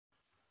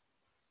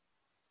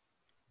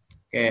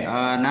Okay,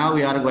 now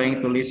we are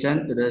going to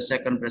listen to the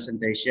second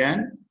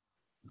presentation.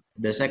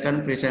 The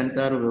second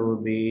presenter will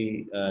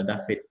be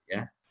David.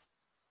 Yeah,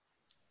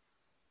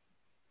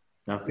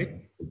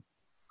 David.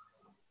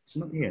 It's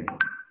not here.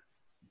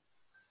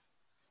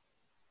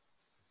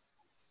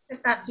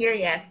 It's not here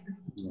yet.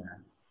 Yeah.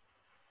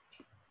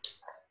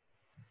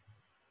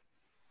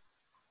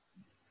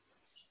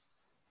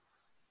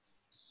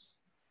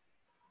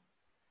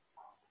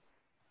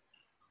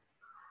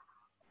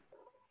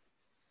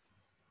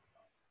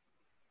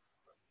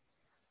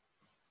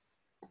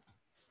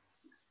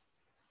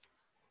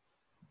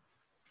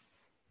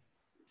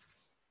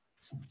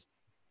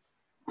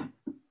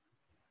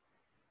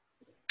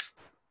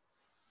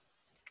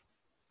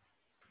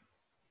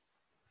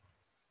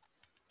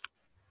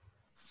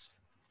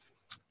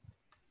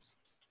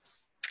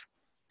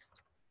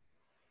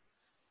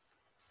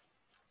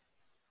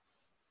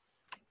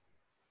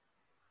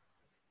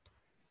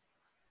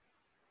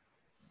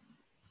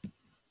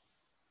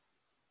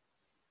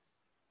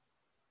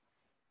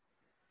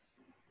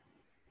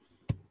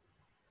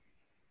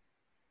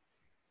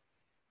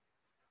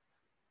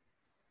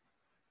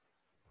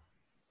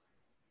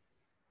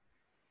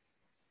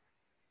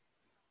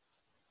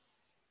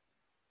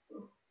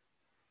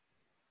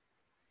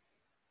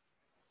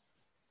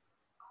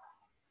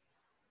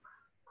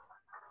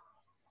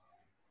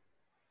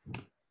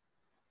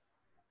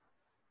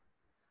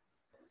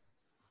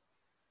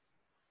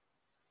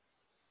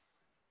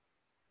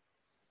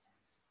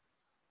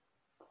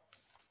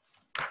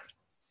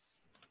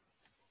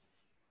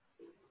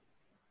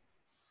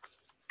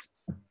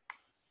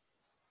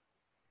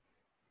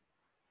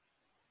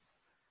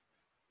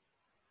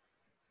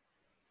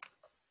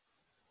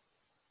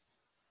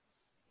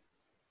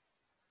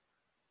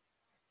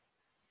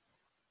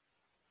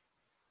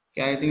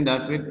 Okay, I think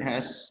David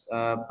has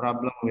a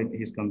problem with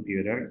his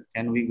computer.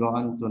 Can we go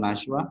on to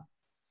Nashwa?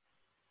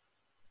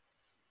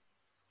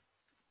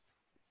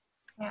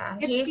 Yeah,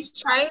 he's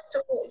trying to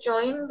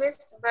join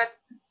this, but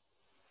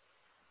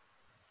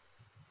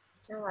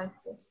still like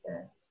this.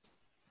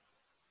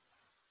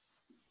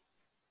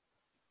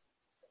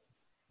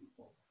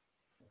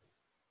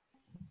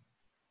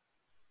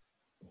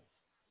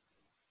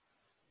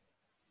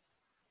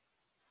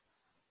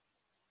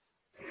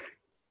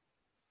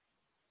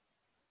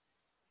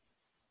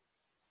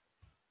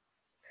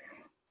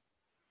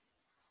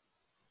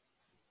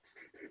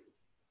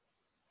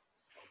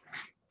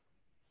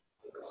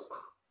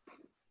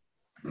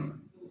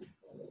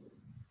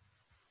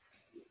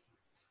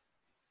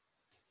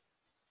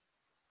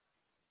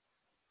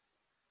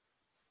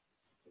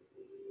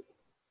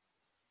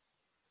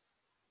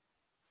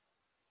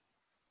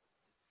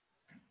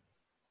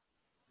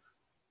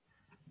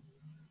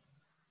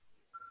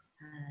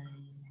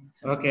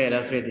 Okay,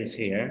 David is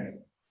here.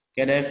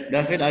 Okay,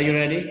 David, are you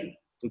ready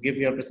to give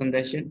your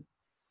presentation?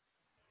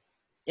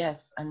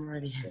 Yes, I'm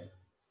ready.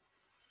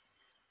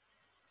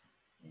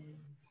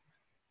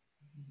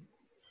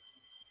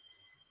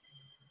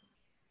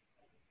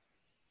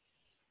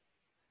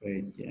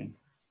 Wait, yeah.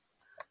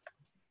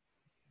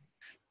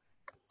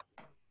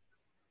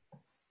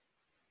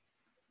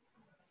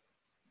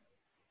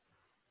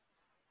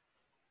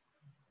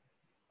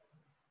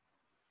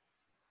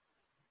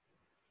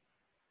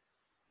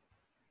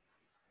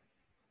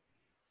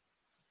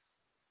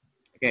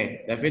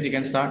 Okay, David, you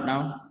can start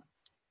now.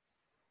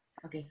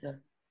 Okay, sir.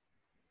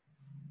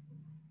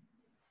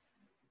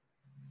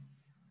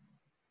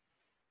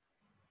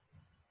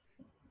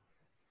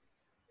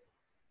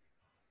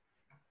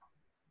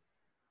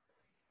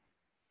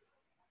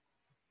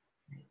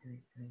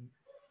 Wait.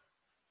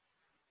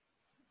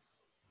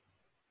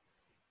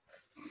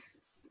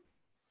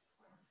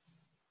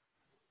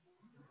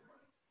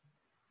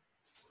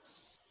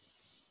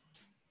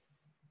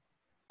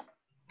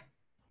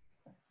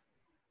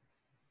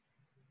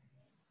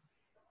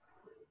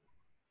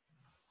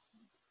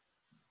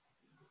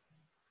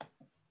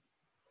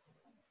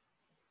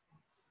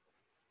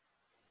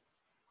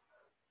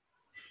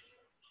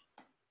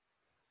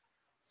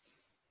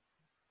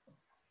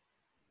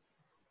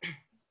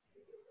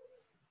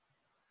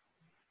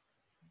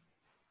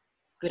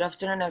 Good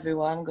afternoon,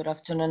 everyone. Good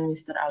afternoon,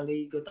 Mr.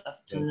 Ali. Good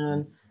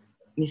afternoon,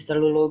 Mr.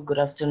 Lulu. Good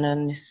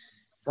afternoon, Miss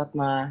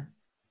Sotma.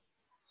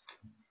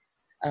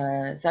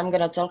 So I'm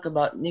gonna talk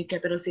about new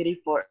capital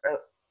city for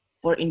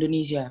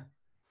Indonesia.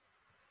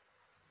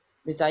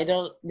 The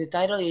title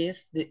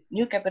is the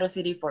new capital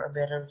city for a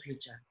better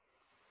future.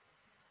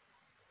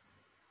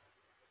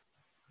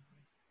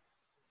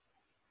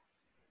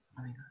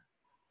 Oh my God.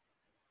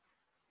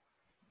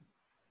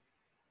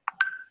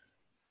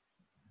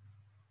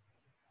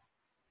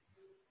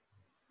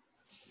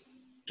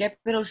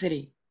 Capital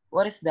city.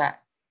 What is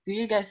that? Do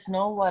you guys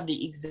know what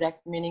the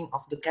exact meaning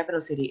of the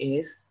capital city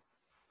is?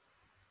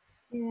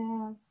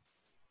 Yes.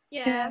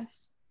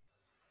 Yes.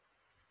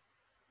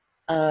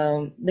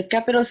 The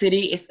capital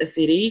city is a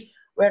city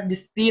where the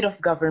seat of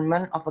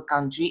government of a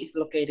country is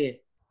located,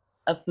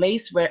 a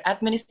place where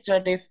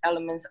administrative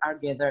elements are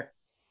gathered.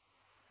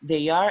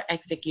 They are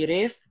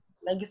executive,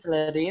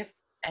 legislative,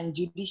 and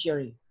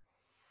judiciary.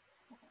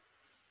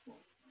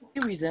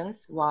 The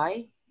reasons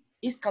why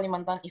East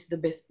Kalimantan is the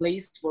best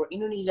place for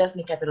Indonesia's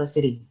new capital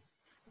city.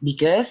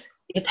 Because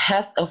it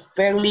has a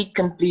fairly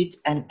complete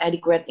and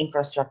adequate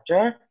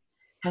infrastructure,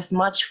 has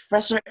much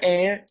fresher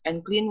air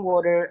and clean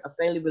water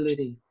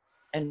availability,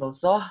 and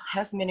also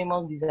has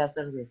minimal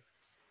disaster risks.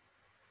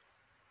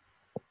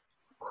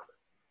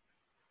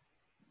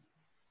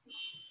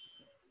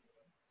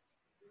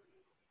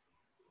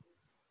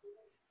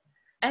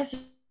 As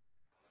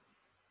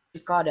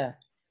Jakarta,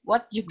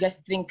 what you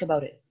guys think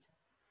about it?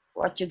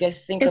 What you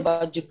guys think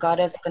about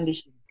Jakarta's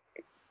condition?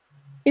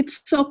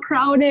 It's so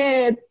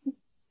crowded.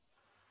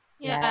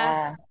 Yeah,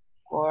 Yes.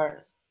 of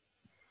course.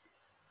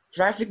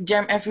 Traffic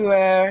jam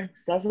everywhere,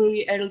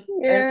 severe air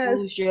Yes.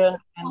 pollution,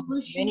 and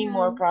many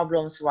more Pollution.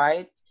 problems,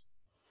 right?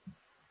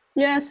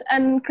 Yes,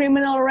 and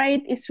criminal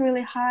rate is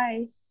really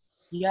high.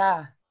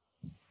 Yeah.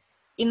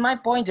 In my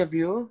point of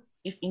view,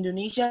 if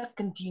Indonesia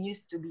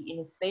continues to be in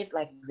a state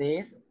like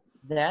this,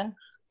 then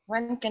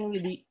when can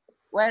we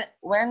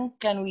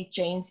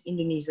change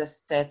Indonesia's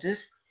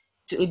status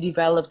to a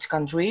developed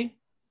country?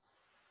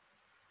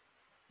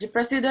 The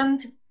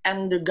president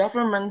and the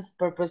government's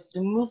purpose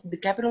to move the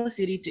capital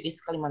city to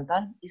East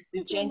Kalimantan is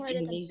to change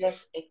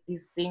Indonesia's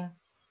existing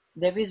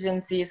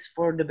deficiencies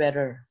for the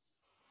better.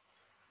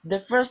 The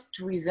first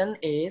reason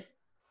is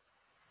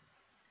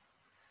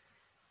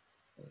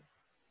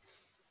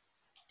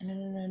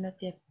not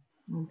yet.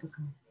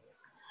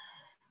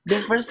 The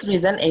first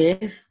reason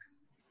is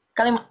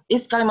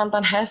East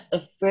Kalimantan has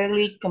a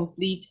fairly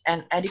complete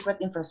and adequate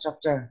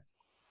infrastructure.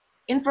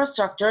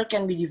 Infrastructure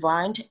can be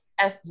defined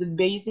as the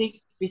basic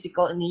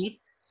physical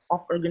needs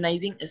of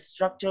organizing a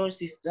structural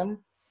system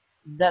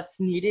that's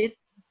needed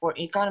for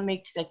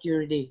economic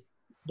security,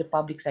 the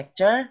public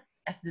sector,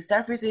 as the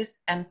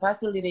services and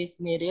facilities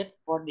needed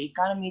for the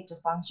economy to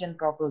function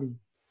properly.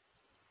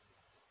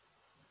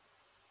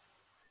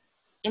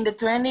 In the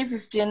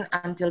 2015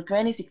 until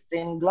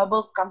 2016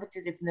 Global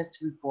Competitiveness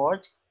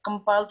Report,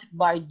 compiled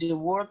by the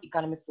World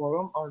Economic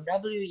Forum or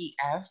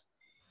WEF,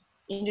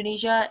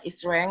 Indonesia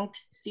is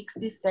ranked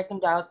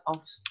 62nd out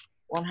of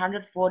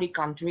 140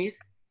 countries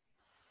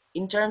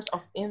in terms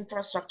of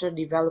infrastructure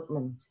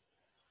development.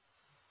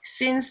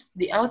 Since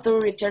the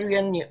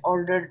authoritarian New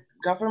Order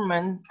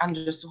government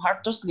under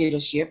Suharto's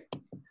leadership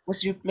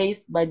was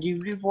replaced by the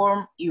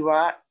reform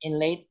era in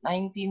late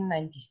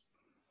 1990s.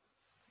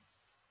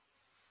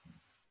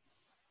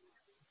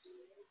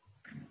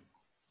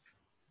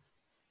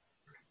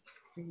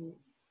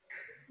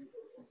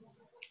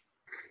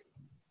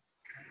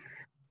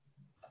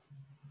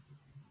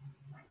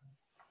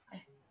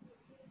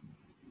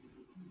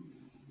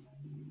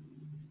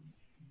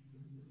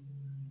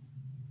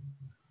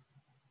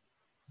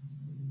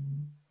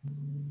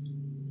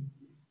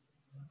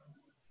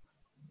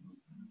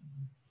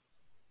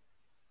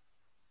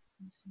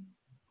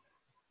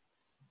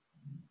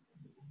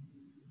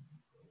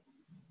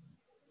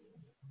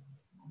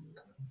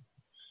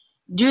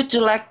 Due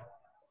to lack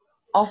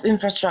of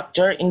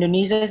infrastructure,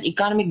 Indonesia's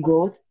economic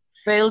growth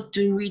failed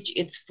to reach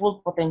its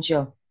full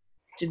potential.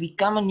 To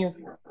become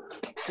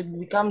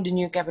the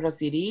new capital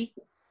city,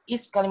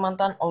 East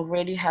Kalimantan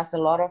already has a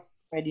lot of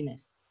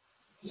readiness.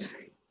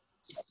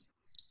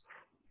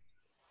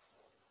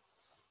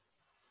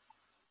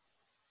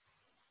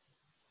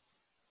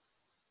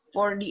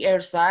 For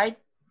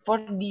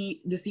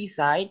the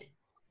seaside,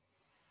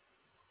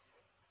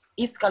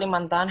 East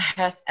Kalimantan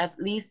has at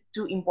least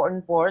two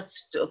important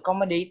ports to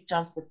accommodate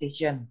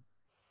transportation.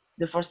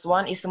 The first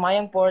one is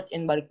Semayang Port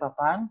in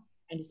Balikpapan,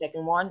 and the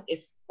second one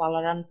is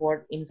Palaran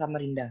Port in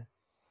Samarinda.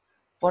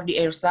 For the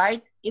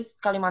airside, East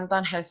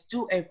Kalimantan has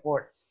two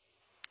airports.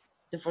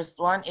 The first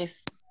one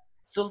is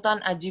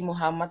Sultan Haji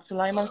Muhammad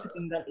Sulaiman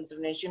Sepinggan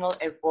International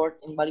Airport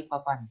in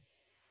Balikpapan.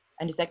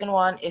 And the second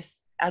one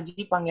is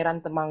Haji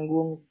Pangeran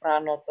Temanggung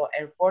Pranoto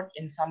Airport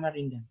in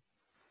Samarinda.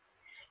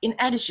 In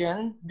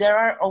addition, there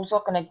are also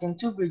connecting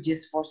two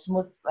bridges for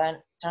smooth land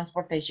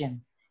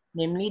transportation,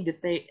 namely the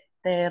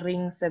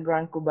Tering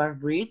Seberang Kubar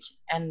Bridge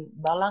and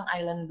Balang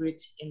Island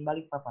Bridge in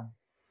Balikpapan.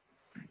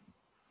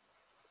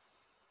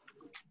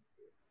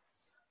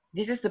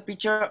 This is the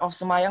picture of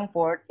Semayang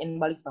Port in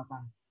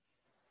Balikpapan.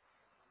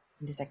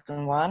 The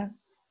second one,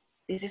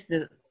 this is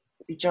the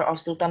picture of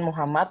Sultan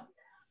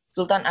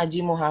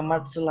Haji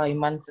Muhammad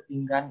Sulaiman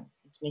Sepinggan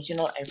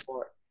International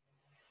Airport.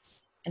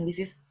 And this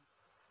is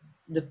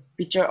the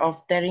picture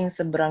of Tering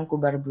Seberang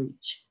Kubar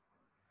Bridge.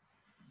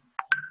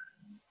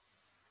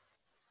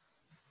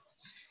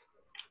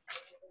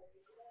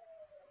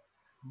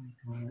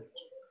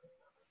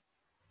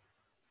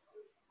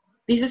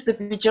 This is the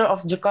picture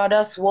of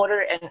Jakarta's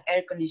water and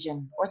air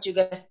condition. What you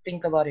guys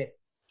think about it?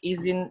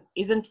 Isn't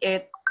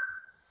it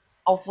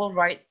awful,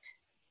 right?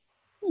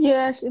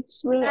 Yes,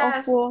 it's really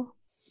Yes. awful.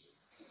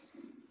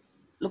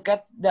 Look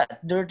at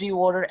that dirty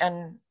water,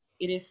 and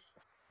it is,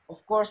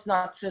 of course,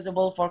 not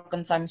suitable for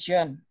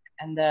consumption.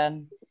 And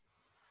then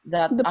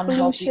that The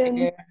unhealthy pollution.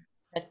 air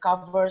that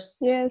covers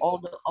Yes,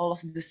 all of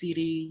the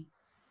city.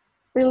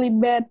 really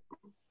bad.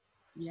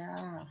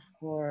 Yeah, of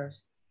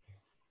course.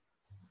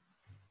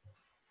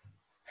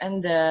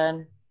 And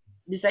then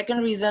The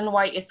second reason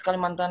why East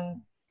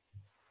Kalimantan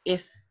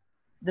is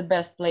the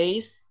best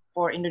place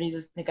for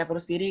Indonesia's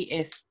capital city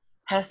is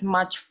has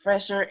much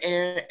fresher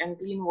air and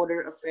clean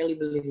water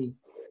availability.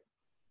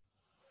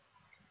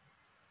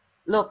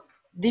 Look,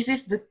 this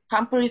is the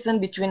comparison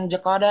between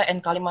Jakarta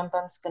and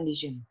Kalimantan's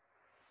condition.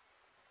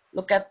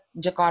 Look at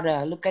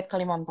Jakarta, look at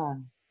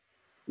Kalimantan,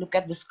 look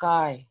at the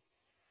sky.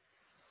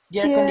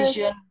 The air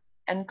condition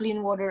and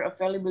clean water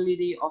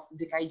availability of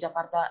DKI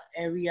Jakarta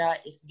area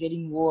is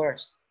getting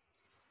worse.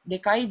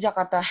 DKI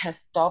Jakarta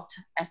has topped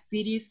as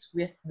cities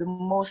with the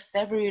most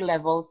severe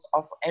levels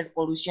of air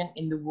pollution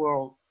in the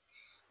world.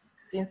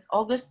 Since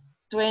August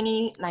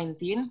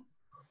 2019,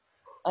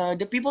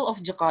 the people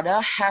of Jakarta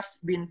have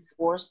been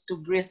forced to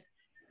breathe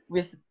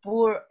with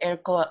poor air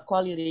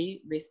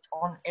quality based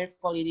on air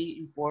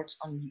quality reports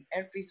on the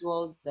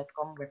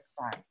airvisual.com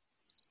website.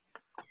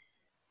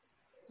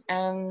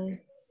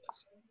 And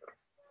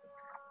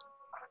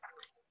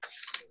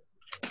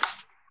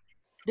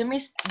the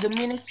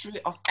Ministry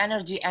of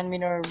Energy and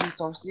Mineral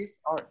Resources,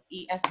 or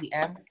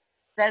ESDM,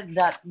 said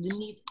that the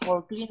need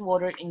for clean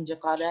water in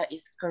Jakarta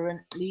is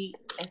currently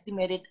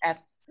estimated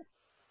at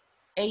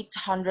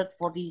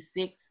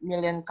 846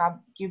 million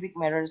cubic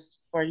meters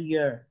per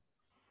year.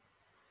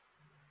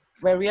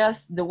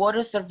 Whereas the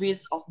water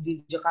service of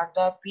the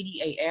Jakarta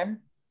PDAM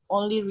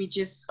only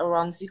reaches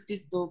around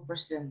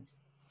 62%,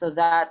 so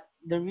that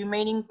the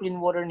remaining clean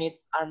water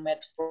needs are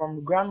met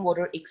from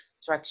groundwater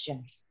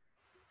extraction.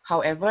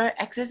 However,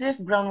 excessive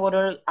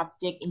groundwater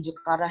uptake in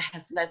Jakarta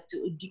has led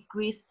to a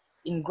decrease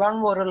in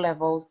groundwater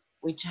levels,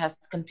 which has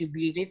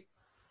contributed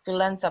to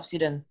land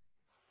subsidence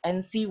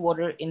and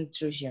seawater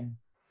intrusion,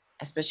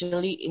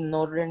 especially in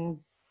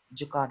northern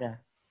Jakarta.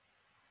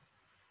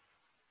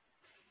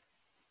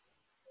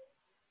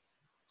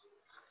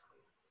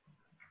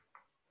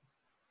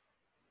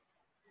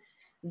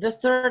 The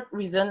third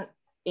reason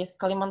is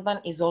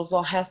Kalimantan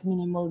also has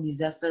minimal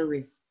disaster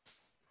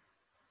risks.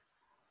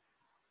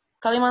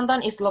 Kalimantan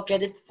is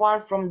located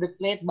far from the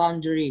plate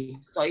boundary,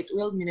 so it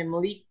will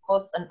minimally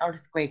cause an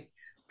earthquake,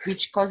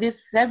 which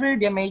causes severe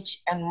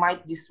damage and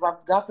might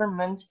disrupt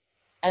government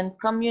and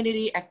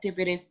community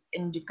activities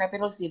in the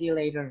capital city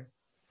later.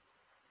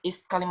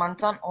 East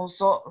Kalimantan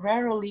also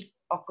rarely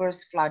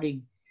occurs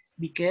flooding,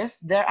 because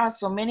there are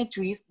so many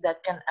trees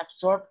that can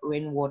absorb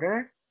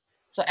rainwater,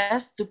 so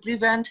as to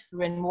prevent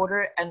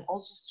rainwater, and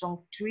also strong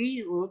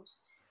tree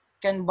roots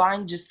can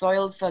bind the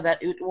soil so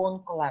that it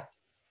won't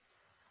collapse.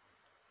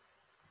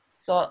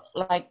 So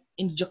like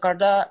in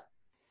Jakarta,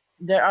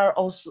 there are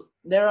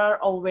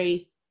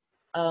always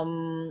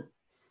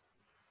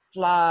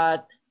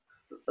flood,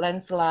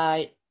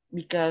 landslide,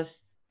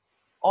 because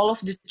all of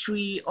the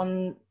tree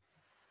on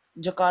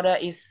Jakarta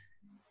is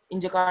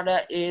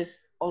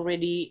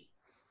already,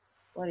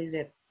 what is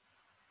it?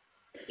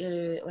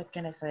 What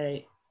can I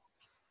say?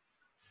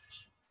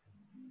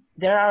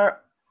 There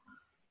are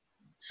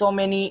so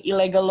many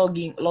illegal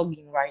logging,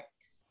 right?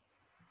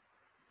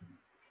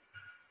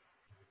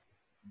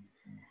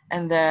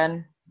 And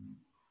then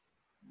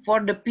for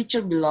the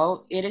picture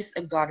below, it is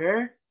a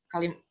gutter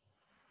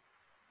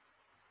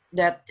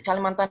that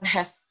Kalimantan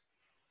has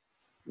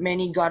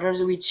many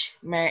gutters which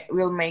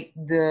will make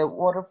the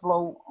water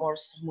flow more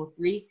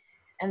smoothly,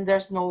 and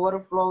there's no water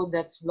flow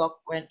that's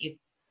blocked when it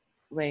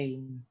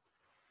rains.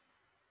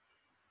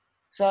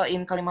 So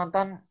in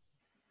Kalimantan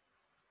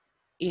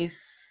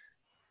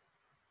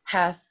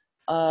has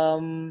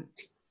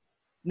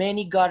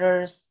many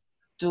gutters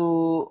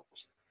to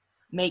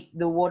make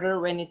the water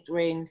when it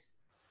rains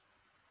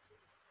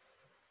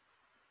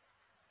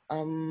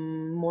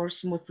more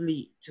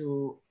smoothly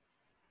to,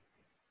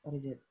 what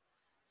is it?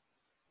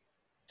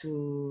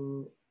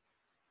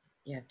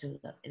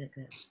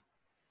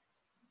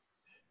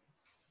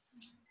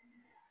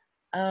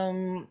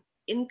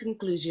 In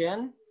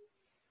conclusion,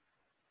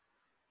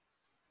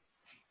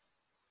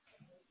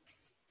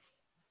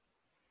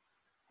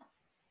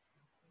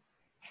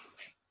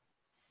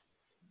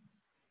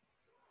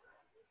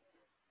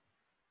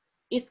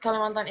 East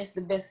Kalimantan is the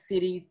best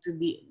city to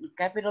be the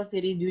capital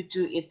city due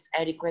to its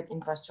adequate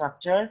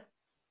infrastructure,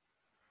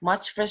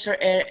 much fresher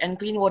air and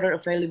clean water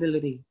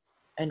availability,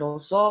 and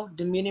also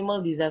the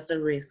minimal disaster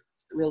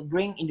risks will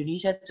bring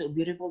Indonesia to a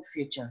beautiful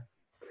future.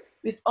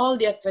 With all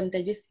the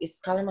advantages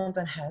East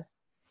Kalimantan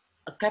has,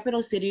 a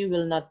capital city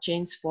will not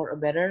change for a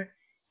better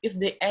if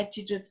the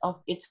attitude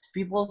of its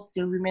people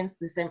still remains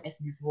the same as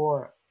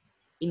before.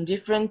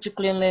 Indifferent to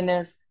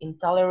cleanliness,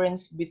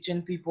 intolerance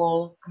between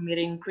people,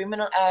 committing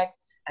criminal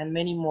acts, and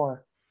many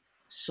more.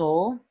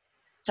 So,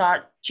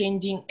 start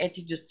changing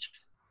attitudes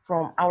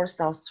from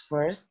ourselves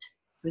first,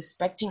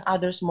 respecting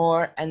others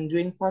more, and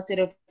doing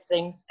positive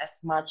things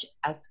as much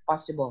as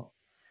possible.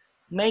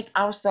 Make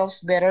ourselves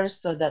better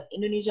so that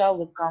Indonesia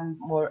will become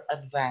more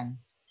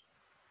advanced.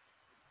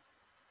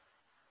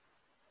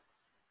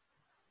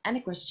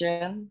 Any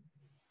question?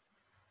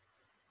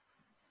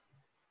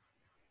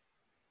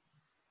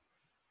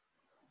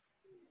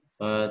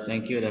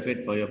 Thank you,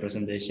 David, for your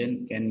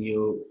presentation. Can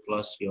you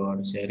close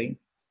your screen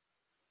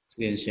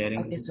sharing?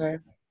 Okay, Please?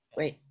 sir.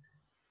 Wait.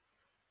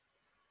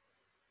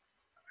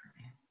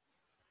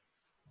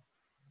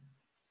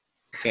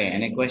 Okay,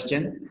 any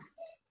question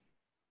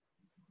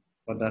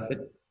for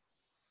David?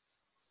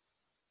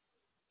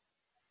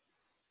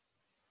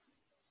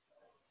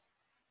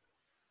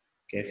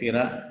 Okay,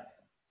 Vira.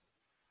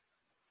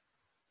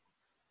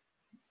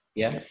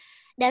 Yeah.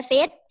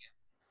 David,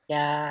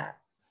 Yeah.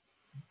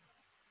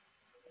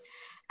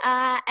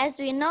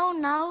 as we know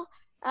now,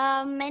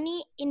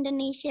 many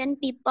Indonesian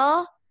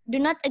people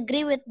do not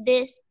agree with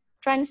this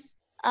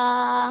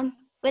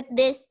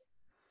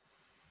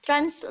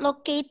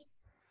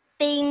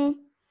translocating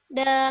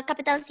the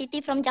capital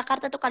city from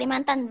Jakarta to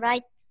Kalimantan,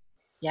 right?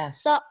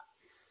 Yes. So,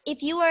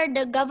 if you were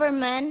the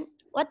government,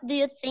 what do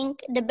you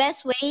think the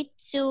best way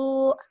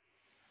to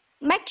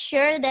make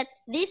sure that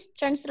this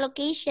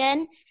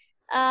translocation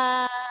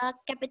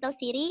capital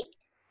city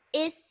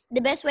is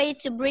the best way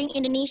to bring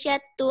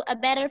Indonesia to a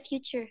better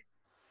future?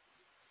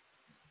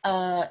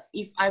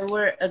 If I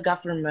were a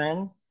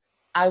government,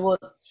 I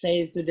would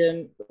say to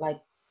them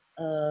like,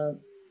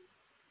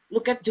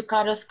 look at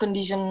Jakarta's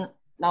condition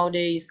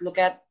nowadays. Look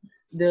at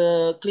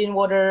the clean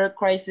water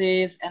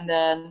crisis, and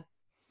then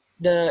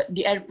the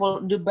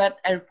bad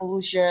air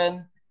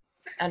pollution,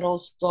 and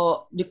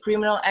also the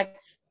criminal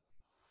acts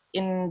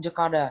in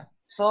Jakarta.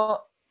 So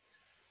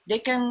they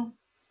can,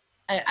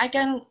 I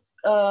can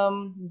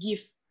give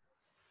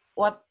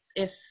what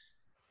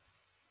is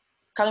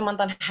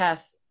Kalimantan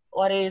has,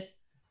 what is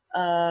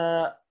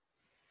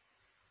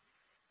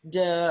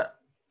the,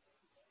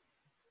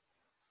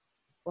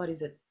 what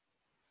is it?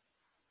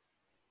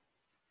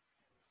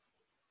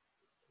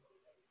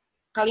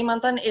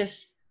 Kalimantan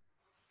is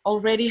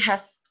already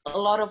has a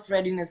lot of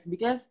readiness,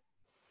 because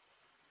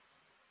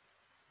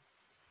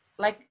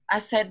like I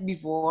said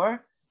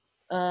before,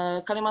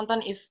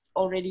 Kalimantan is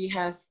already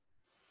has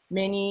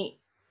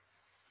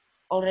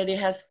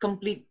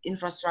complete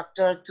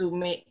infrastructure to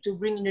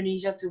bring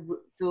Indonesia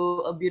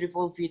to a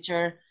beautiful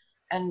future,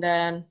 and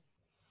then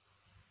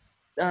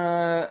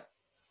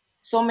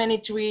so many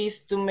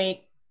trees to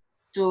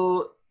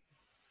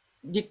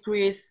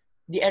decrease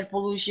the air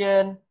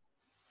pollution,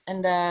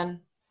 and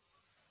then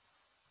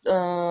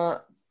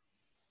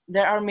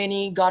there are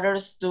many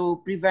gutters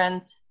to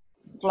prevent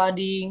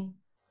flooding.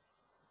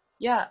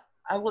 Yeah,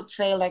 I would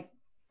say like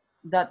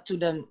that to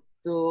them,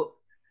 to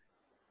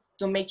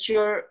make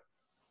sure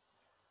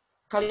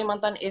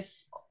Kalimantan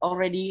is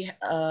already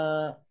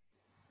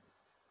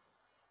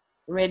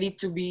ready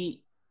to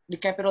be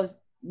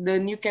the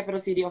new capital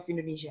city of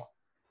Indonesia.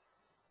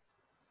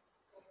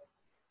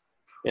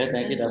 Yeah,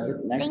 thank you,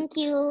 David. Next. Thank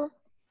you.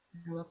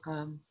 You're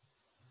welcome.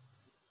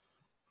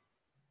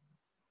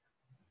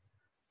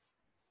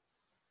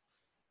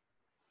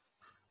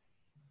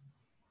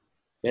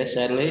 Yes,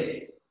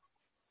 Shirley,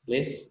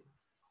 please.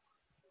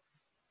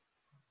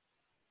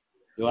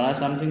 You want to ask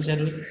something,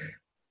 Shirley?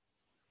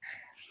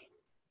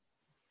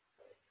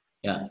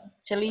 Yeah.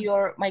 Shelly,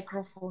 your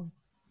microphone.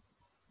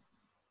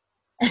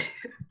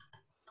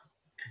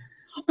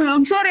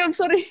 I'm sorry.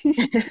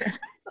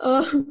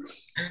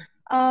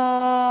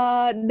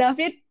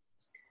 David,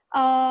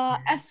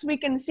 as we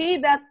can see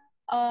that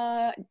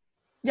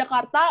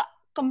Jakarta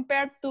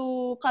compared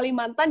to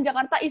Kalimantan,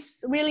 Jakarta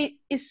is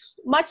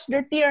much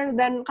dirtier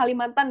than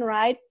Kalimantan,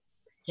 right?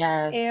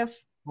 Yes.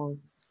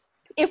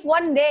 If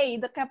one day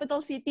the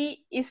capital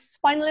city is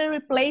finally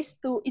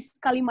replaced to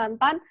East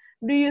Kalimantan,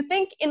 do you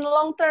think in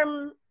long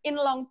term,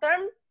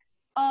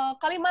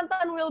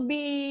 Kalimantan will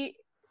be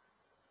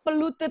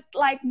polluted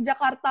like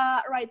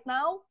Jakarta right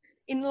now?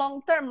 In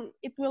long term,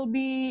 will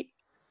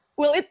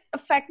it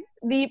affect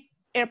the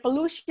air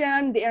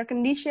pollution, the air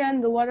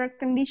condition, the water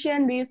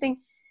condition? Do you think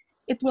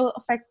it will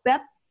affect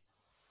that?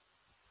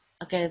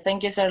 Okay,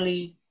 thank you,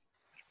 Shirley.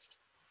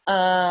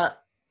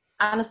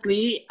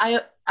 Honestly,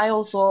 I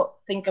also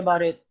think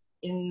about it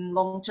in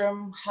long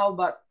term. How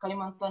about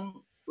Kalimantan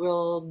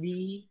will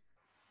be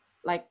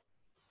like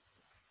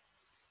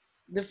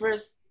the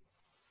first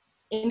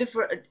in the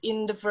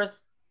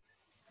first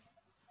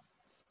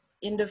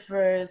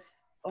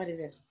what is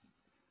it?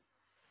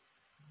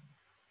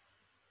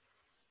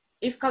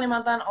 If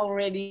Kalimantan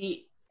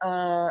already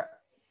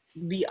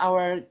be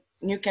our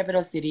new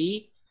capital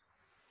city,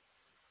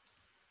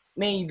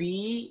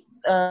 maybe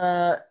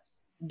the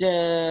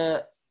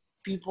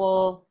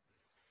people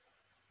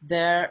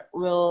there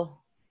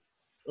will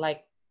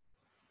like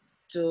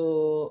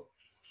to,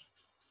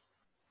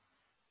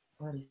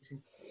 what is it?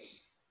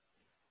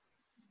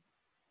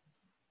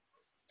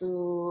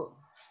 To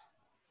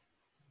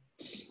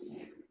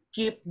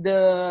keep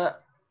the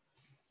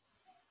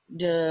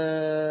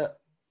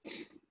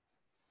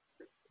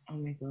oh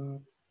my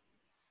god,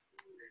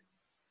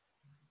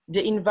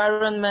 the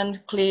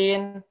environment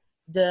clean,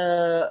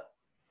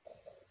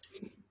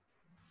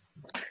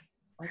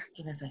 what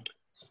can I say?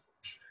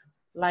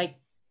 Like,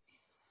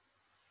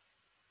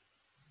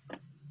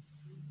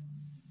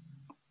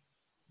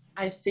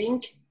 I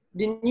think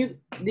the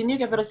new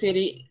capital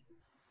city,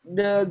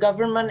 the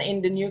government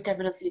in the new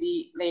capital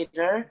city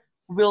later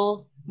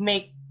will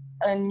make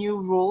a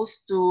new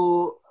rules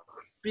to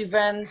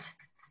prevent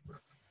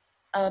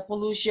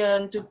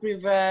pollution, to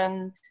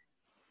prevent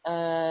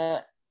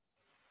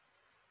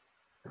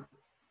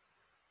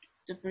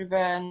to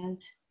prevent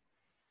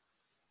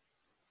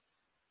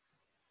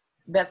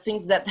bad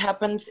things that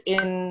happen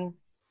in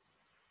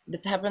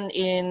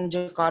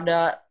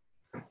Jakarta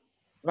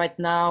right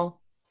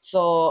now,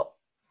 so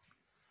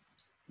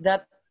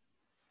that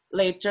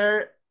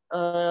later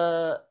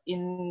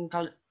in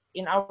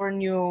our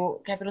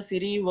new capital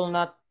city will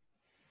not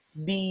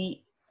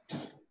be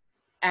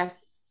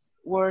as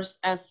worse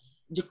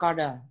as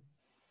Jakarta.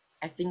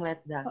 I think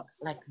like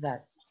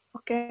that.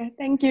 Okay,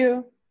 thank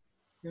you.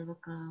 You're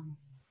welcome.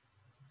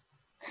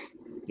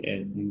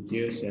 Okay, thank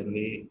you,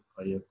 Shirley,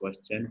 for your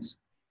questions.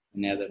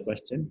 Any other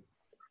question?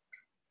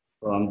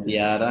 From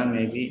Tiara,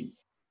 maybe?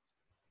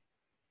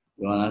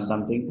 You want to ask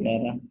something,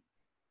 Tiara?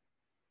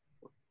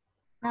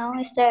 Now,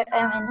 Mr.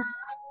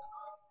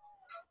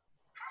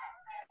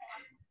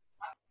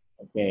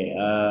 Okay,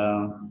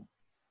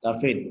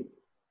 David,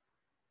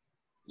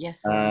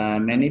 Yes, sir.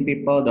 many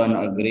people don't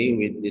agree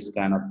with this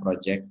kind of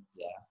project,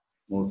 yeah,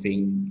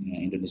 moving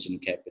Indonesian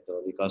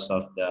capital because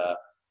of the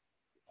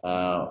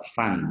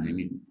fund.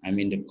 I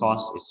mean the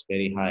cost is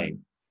very high.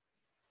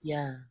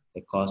 Yeah.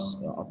 The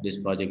cost of this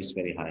project is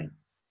very high.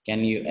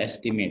 Can you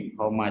estimate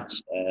how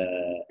much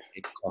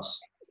it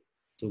costs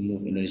to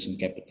move Indonesian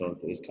capital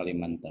to East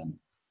Kalimantan?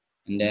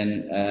 And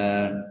then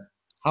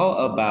how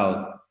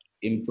about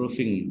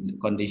improving the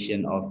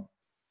condition of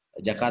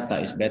Jakarta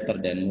is better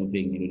than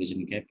moving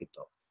Indonesian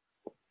capital?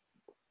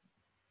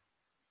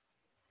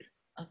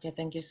 Okay,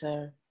 thank you,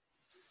 sir.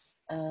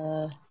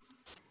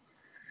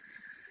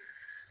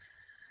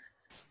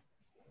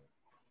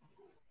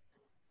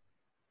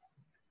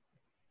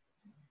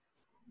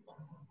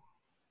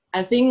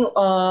 I think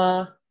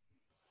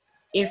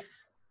if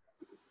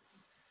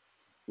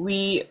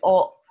we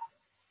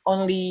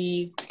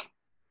only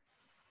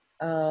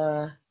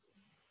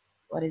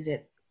what is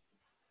it?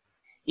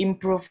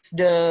 Improve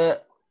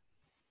the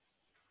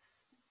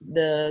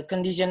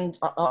condition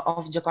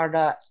of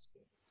Jakarta,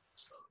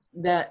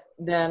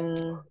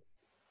 then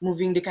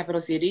moving the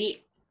capital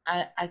city,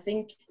 I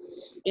think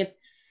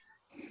it's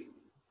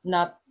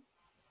not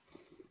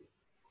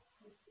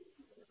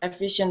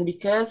efficient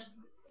because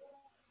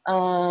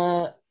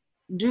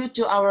due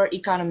to our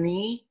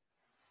economy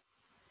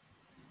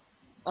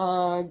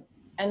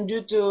and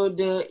due to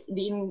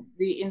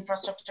the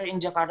infrastructure in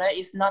Jakarta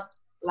is not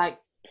like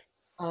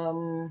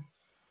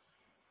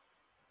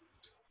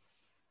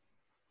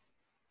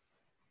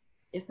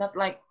it's not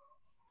like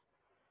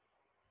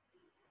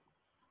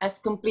as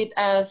complete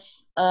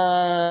as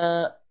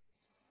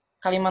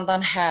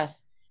Kalimantan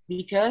has,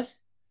 because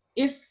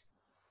if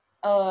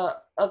a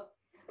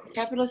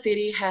capital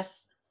city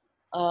has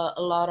a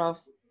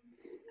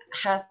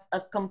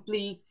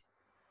complete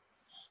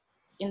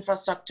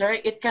infrastructure,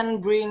 it can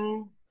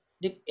bring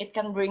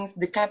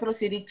the capital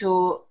city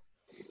to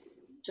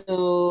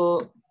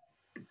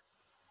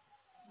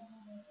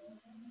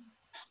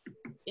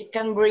it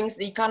can bring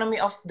the economy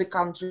of the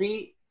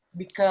country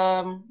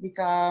become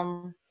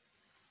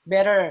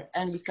better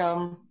and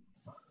become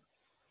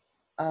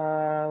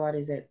what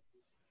is it?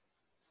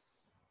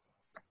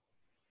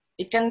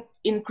 It can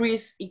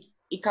increase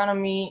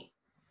economy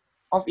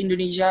of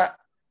Indonesia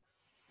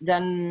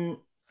than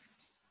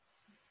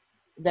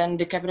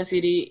the capital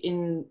city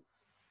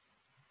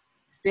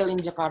still in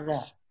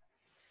Jakarta.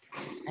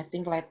 I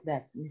think like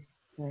that,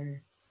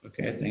 Mr.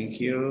 Okay, thank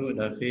you,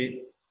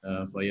 David,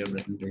 for your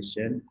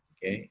presentation.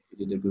 Okay,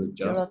 you did a good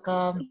You're job.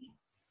 welcome.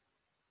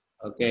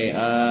 Okay,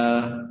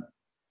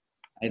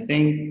 I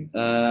think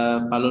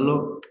Pak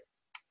Lulu,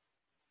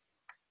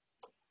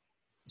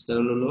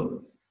 Mr. Lulu.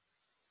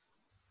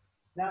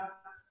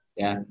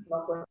 Yeah,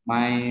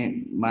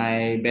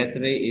 my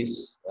battery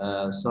is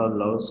so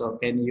low. So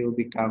can you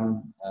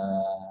become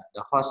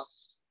the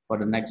host for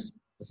the next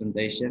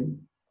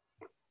presentation?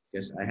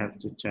 Because I have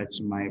to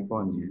charge my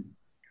phone here.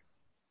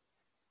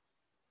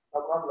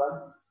 No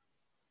problem.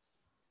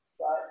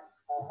 So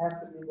I have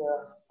to be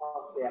the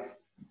host there.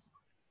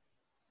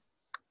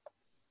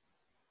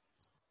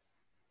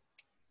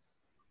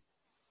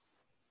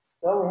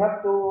 So we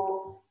have to.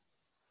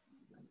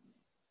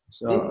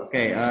 So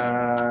okay,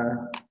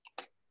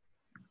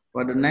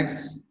 for the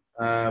next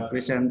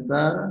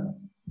presenter,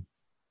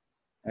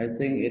 I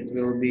think it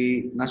will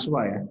be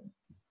Naswa, yeah?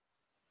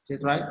 Is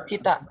it right?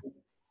 Sita.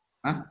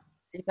 Huh?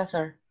 Sita,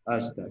 sir. Oh,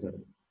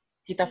 sorry.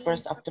 Sita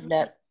first, after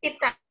that.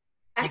 Kita.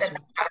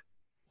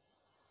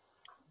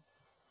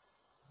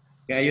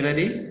 Okay, are you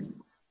ready?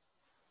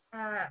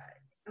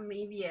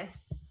 Maybe yes.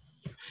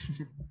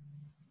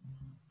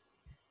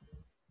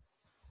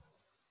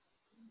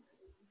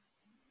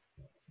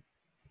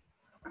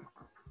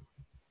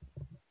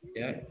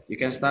 Yeah, you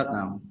can start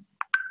now.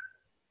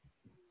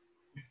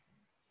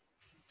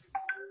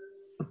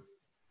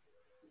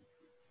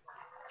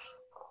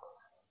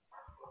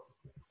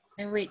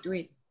 Hey, wait.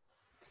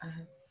 I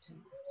have to.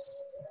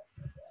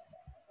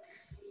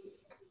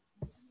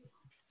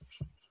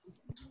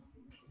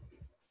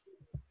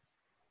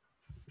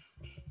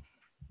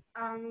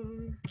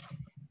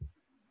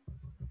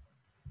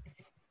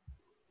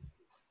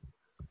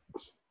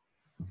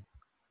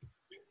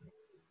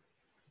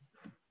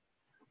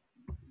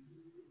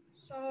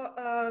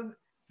 So,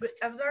 good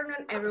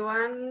afternoon,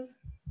 everyone.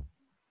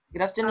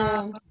 Good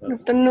afternoon. Good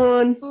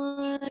afternoon.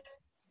 Good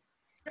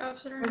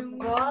First of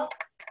afternoon. all,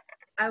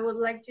 I would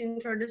like to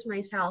introduce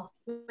myself.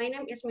 My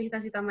name is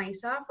Mihita Sita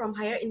Maisa from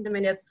Higher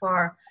Intermediate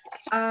 4.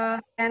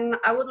 And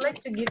I would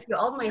like to give you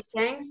all my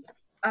thanks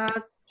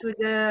to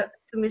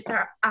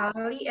Mr.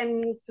 Ali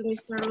and to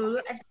Mr.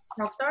 Lulu as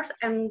doctors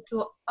and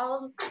to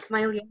all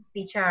my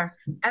teacher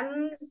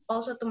and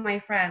also to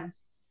my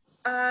friends.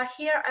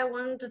 Here I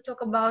want to talk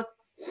about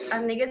a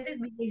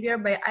negative behavior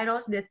by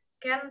idols that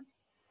can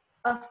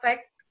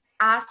affect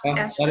us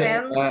as Sorry,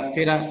 fans.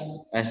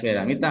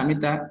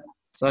 Mita,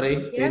 sorry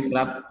to Yes.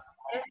 interrupt.